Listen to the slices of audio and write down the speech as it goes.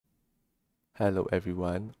Hello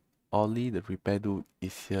everyone, Ollie the repair dude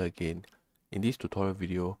is here again. In this tutorial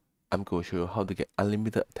video, I'm going to show you how to get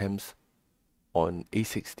unlimited attempts on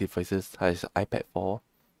A6 devices such as iPad 4,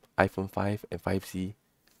 iPhone 5 and 5C.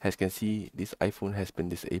 As you can see, this iPhone has been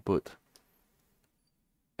disabled.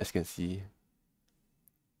 As you can see,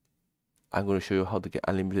 I'm going to show you how to get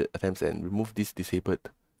unlimited attempts and remove this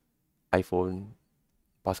disabled iPhone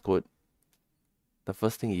passcode. The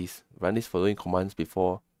first thing is run these following commands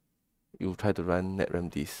before you try to run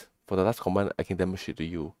nattramnRamdisk. For the last command, I can demonstrate to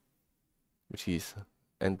you, which is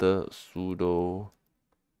enter sudo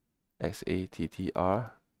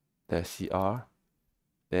xattr-cr,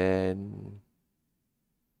 then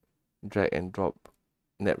drag and drop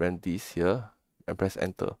nattramnRamdisk here and press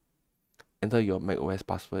enter. Enter your macOS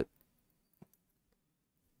password.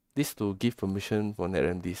 This to give permission for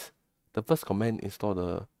nattramnRamdisk. The first command, install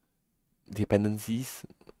the dependencies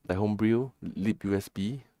like homebrew,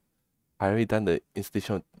 libusb. I already done the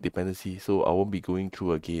installation of dependency, so I won't be going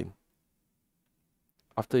through again.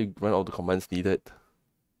 After you run all the commands needed,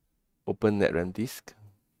 open nattramnRamdisk.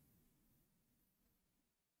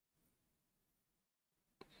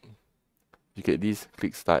 You get this,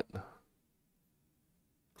 click start.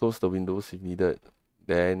 Close the windows if needed.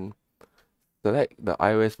 Then select the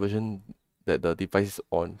iOS version that the device is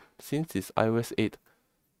on. Since it's iOS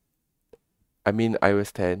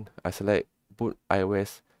 10, I select boot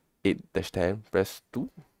iOS 8-10, press 2.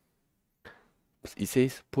 It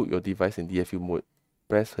says put your device in DFU mode.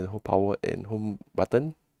 Press and hold power and home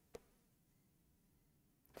button.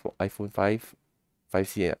 For iPhone 5,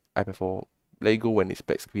 5C and iPad 4, let it go when it's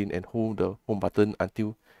black screen and hold the home button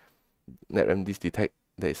until nattramnRamdisk detect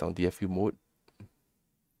that it's on DFU mode.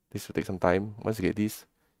 This will take some time. Once you get this,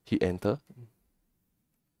 hit enter.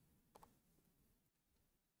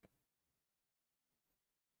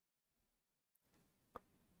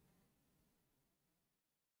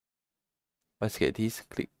 Once you get this,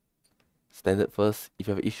 click standard first. If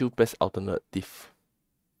you have an issue, press alternative.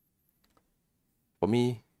 For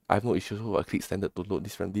me, I have no issue, so I click standard to load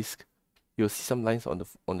this RAM disk. You'll see some lines on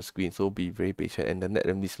the screen, so be very patient, and the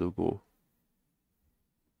nattramnRamdisk logo.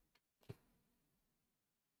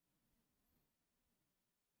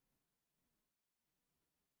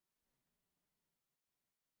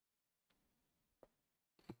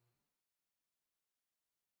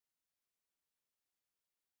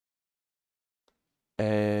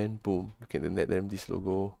 And boom, look at the nattramnRamdisk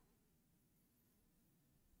logo.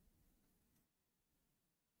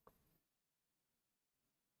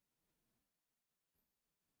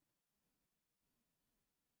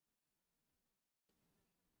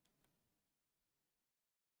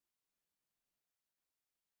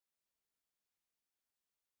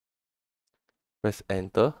 Press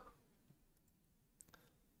enter.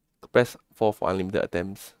 Press 4 for unlimited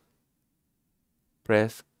attempts.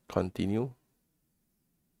 Press continue.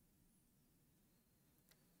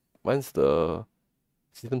 Once the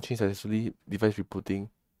system change successfully, device rebooting,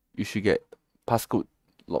 you should get passcode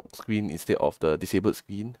lock screen instead of the disabled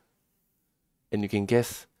screen. And you can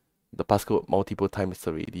guess the passcode multiple times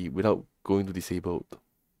already without going to disabled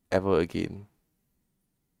ever again.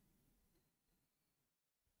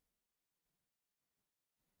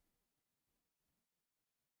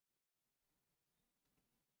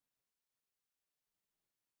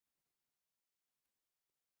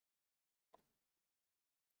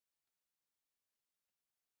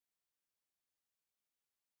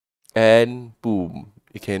 And boom,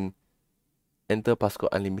 you can enter passcode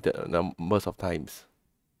unlimited numbers of times.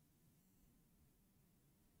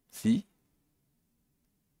 See?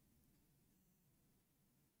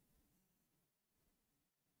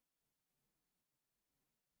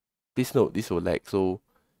 Please note this will lag, so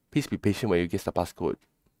please be patient when you guess the passcode.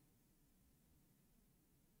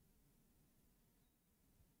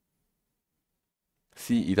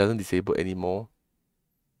 See, it doesn't disable anymore.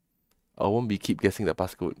 I won't be keep guessing the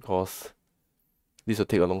passcode because this will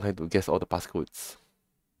take a long time to guess all the passcodes.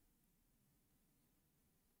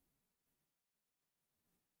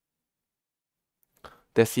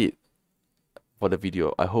 That's it for the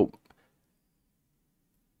video. I hope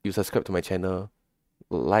you subscribe to my channel,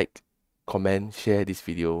 like, comment, share this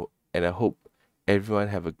video, and I hope everyone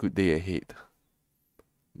have a good day ahead.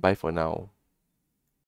 Bye for now.